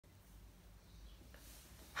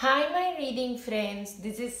Hi my reading friends,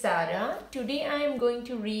 this is Sarah. Today I am going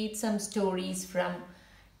to read some stories from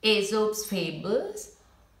Aesop's fables.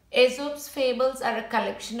 Aesop's fables are a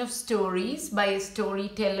collection of stories by a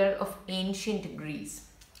storyteller of ancient Greece.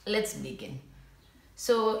 Let's begin.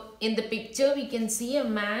 So in the picture we can see a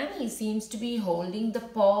man. He seems to be holding the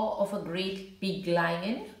paw of a great big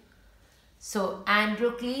lion. So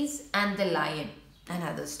Androcles and the lion and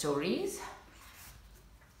other stories.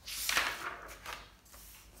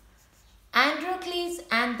 Androcles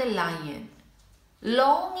and the lion.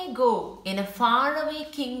 Long ago, in a faraway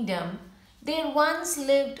kingdom, there once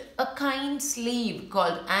lived a kind slave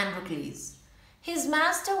called Androcles. His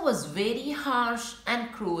master was very harsh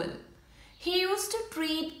and cruel. He used to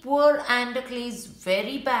treat poor Androcles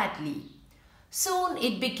very badly. Soon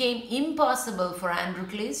it became impossible for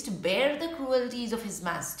Androcles to bear the cruelties of his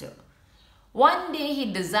master. One day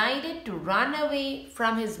he decided to run away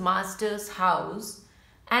from his master's house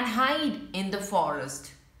and hide in the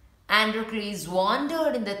forest. Androcles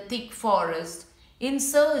wandered in the thick forest in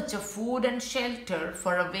search of food and shelter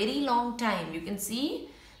for a very long time. You can see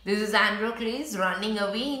this is Androcles running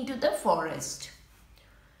away into the forest.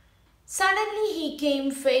 Suddenly he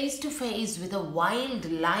came face to face with a wild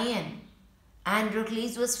lion.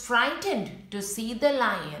 Androcles was frightened to see the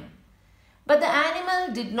lion. But the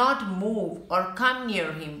animal did not move or come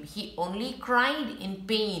near him. He only cried in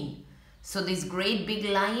pain. So this great big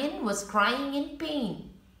lion was crying in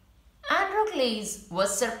pain. Androcles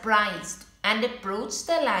was surprised and approached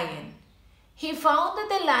the lion. He found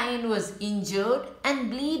that the lion was injured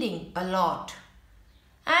and bleeding a lot.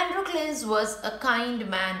 Androcles was a kind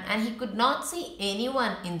man and he could not see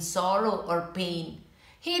anyone in sorrow or pain.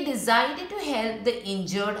 He decided to help the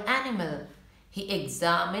injured animal. He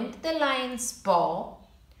examined the lion's paw,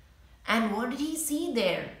 and what did he see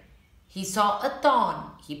there? He saw a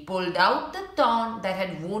thorn. He pulled out the thorn that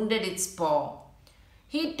had wounded its paw.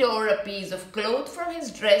 He tore a piece of cloth from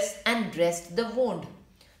his dress and dressed the wound.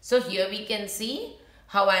 So here we can see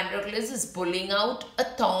how Androcles is pulling out a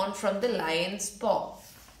thorn from the lion's paw.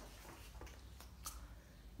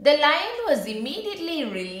 The lion was immediately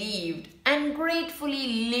relieved and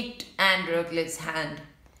gratefully licked Androcles' hand.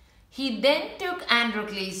 He then took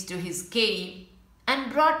Androcles to his cave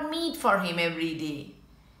and brought meat for him every day.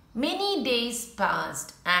 Many days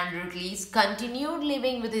passed. Androcles continued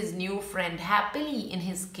living with his new friend happily in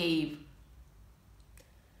his cave.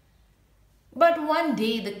 But one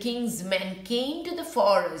day the king's men came to the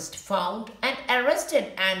forest, found and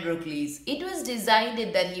arrested Androcles. It was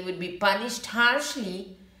decided that he would be punished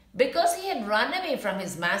harshly because he had run away from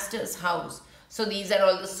his master's house. So these are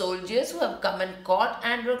all the soldiers who have come and caught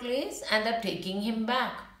Androcles and are taking him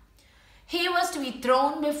back. He was to be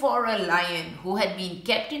thrown before a lion who had been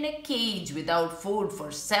kept in a cage without food for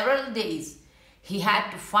several days. He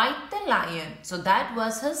had to fight the lion, so that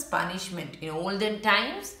was his punishment. In olden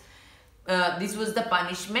times, this was the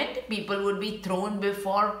punishment. People would be thrown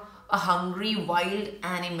before a hungry wild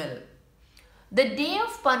animal. The day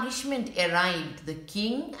of punishment arrived. The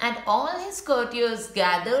king and all his courtiers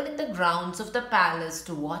gathered in the grounds of the palace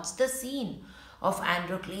to watch the scene of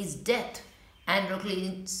Androcles' death.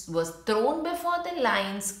 Androcles was thrown before the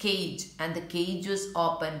lion's cage and the cage was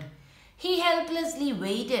opened. He helplessly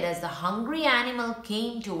waited as the hungry animal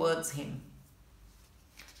came towards him.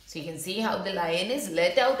 So you can see how the lion is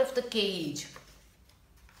let out of the cage.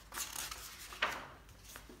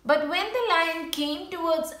 But when the lion came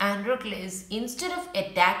towards Androcles, instead of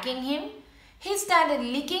attacking him, he started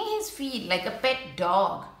licking his feet like a pet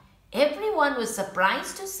dog. Everyone was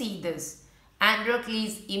surprised to see this.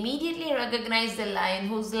 Androcles immediately recognized the lion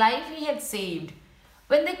whose life he had saved.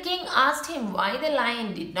 When the king asked him why the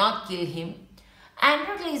lion did not kill him,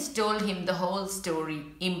 Androcles told him the whole story.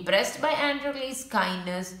 Impressed by Androcles'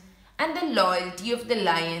 kindness and the loyalty of the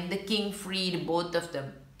lion, the king freed both of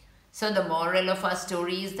them. So the moral of our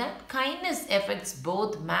story is that kindness affects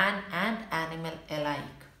both man and animal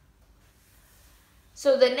alike.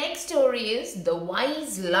 So the next story is The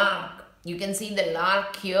Wise Lark. You can see the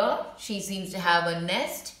lark here. She seems to have a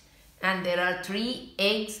nest and there are 3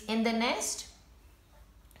 eggs in the nest.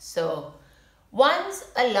 So, once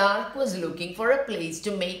a lark was looking for a place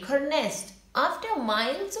to make her nest. After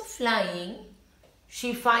miles of flying,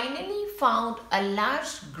 she finally found a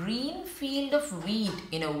large green field of wheat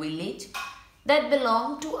in a village that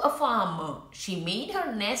belonged to a farmer. She made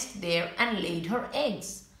her nest there and laid her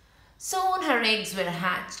eggs. Soon her eggs were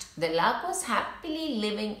hatched. The lark was happily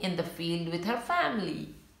living in the field with her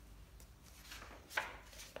family.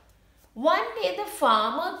 One day the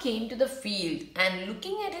farmer came to the field and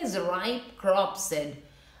looking at his ripe crop said,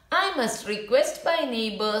 "I must request my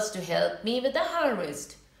neighbors to help me with the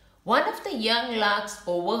harvest." One of the young larks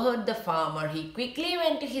overheard the farmer. He quickly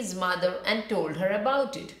went to his mother and told her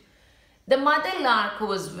about it. The mother lark, who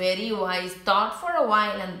was very wise, thought for a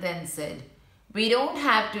while and then said, "We don't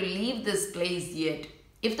have to leave this place yet.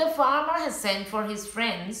 If the farmer has sent for his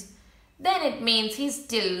friends, then it means he's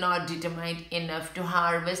still not determined enough to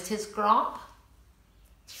harvest his crop."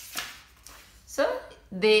 So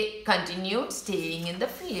they continued staying in the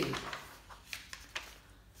field.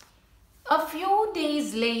 A few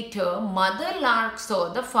days later, Mother Lark saw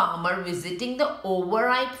the farmer visiting the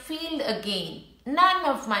overripe field again. "None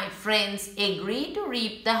of my friends agree to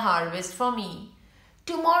reap the harvest for me.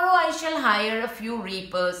 Tomorrow I shall hire a few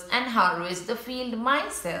reapers and harvest the field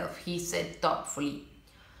myself," he said thoughtfully.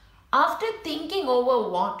 After thinking over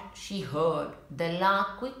what she heard, the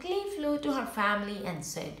lark quickly flew to her family and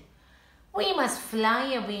said, "We must fly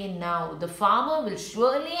away now. The farmer will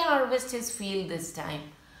surely harvest his field this time.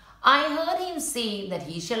 I heard him say that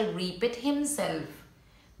he shall reap it himself."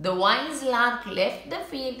 The wise lark left the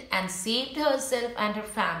field and saved herself and her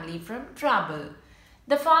family from trouble.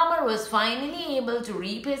 The farmer was finally able to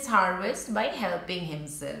reap his harvest by helping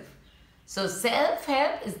himself. So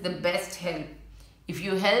self-help is the best help. If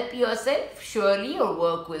you help yourself, surely your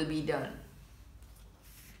work will be done.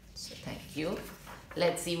 So thank you.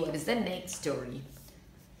 Let's see what is the next story.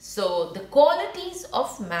 So the qualities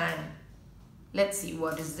of man. Let's see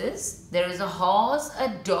what is this. There is a horse, a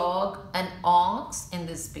dog, an ox in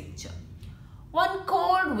this picture. One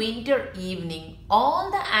cold winter evening, all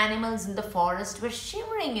the animals in the forest were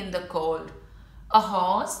shivering in the cold. A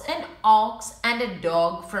horse, an ox, and a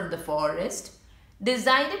dog from the forest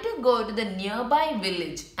decided to go to the nearby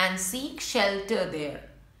village and seek shelter there.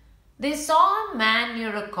 They saw a man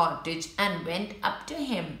near a cottage and went up to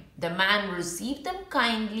him. The man received them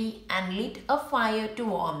kindly and lit a fire to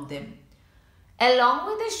warm them. Along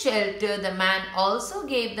with the shelter, the man also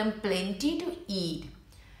gave them plenty to eat.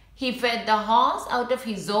 He fed the horse out of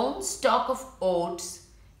his own stock of oats,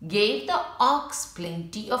 gave the ox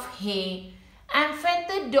plenty of hay, and fed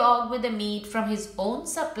the dog with the meat from his own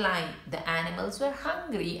supply. The animals were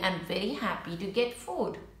hungry and very happy to get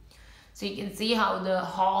food. So you can see how the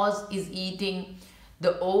horse is eating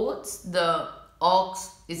the oats, the ox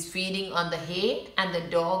is feeding on the hay, and the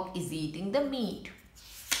dog is eating the meat.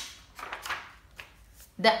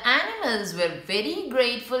 The animals were very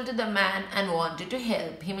grateful to the man and wanted to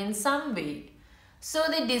help him in some way. So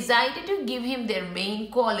they decided to give him their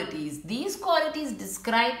main qualities. These qualities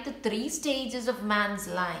describe the 3 stages of man's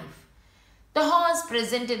life. The horse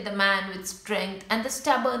presented the man with strength and the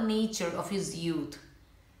stubborn nature of his youth.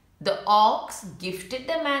 The ox gifted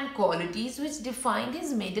the man qualities which defined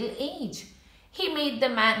his middle age. He made the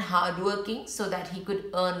man hardworking so that he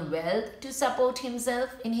could earn wealth to support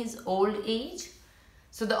himself in his old age.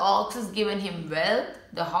 So the ox has given him wealth,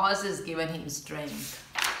 the horse has given him strength.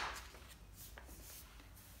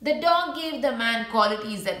 The dog gave the man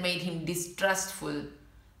qualities that made him distrustful.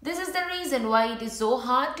 This is the reason why it is so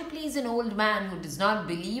hard to please an old man who does not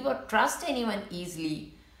believe or trust anyone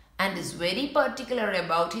easily and is very particular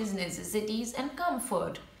about his necessities and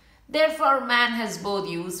comfort. Therefore, man has both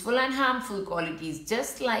useful and harmful qualities,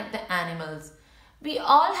 just like the animals. We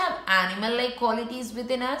all have animal-like qualities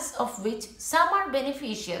within us, of which some are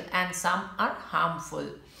beneficial and some are harmful.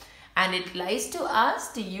 And it lies to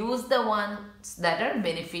us to use the ones that are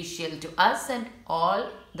beneficial to us and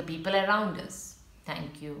all the people around us.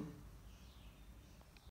 Thank you.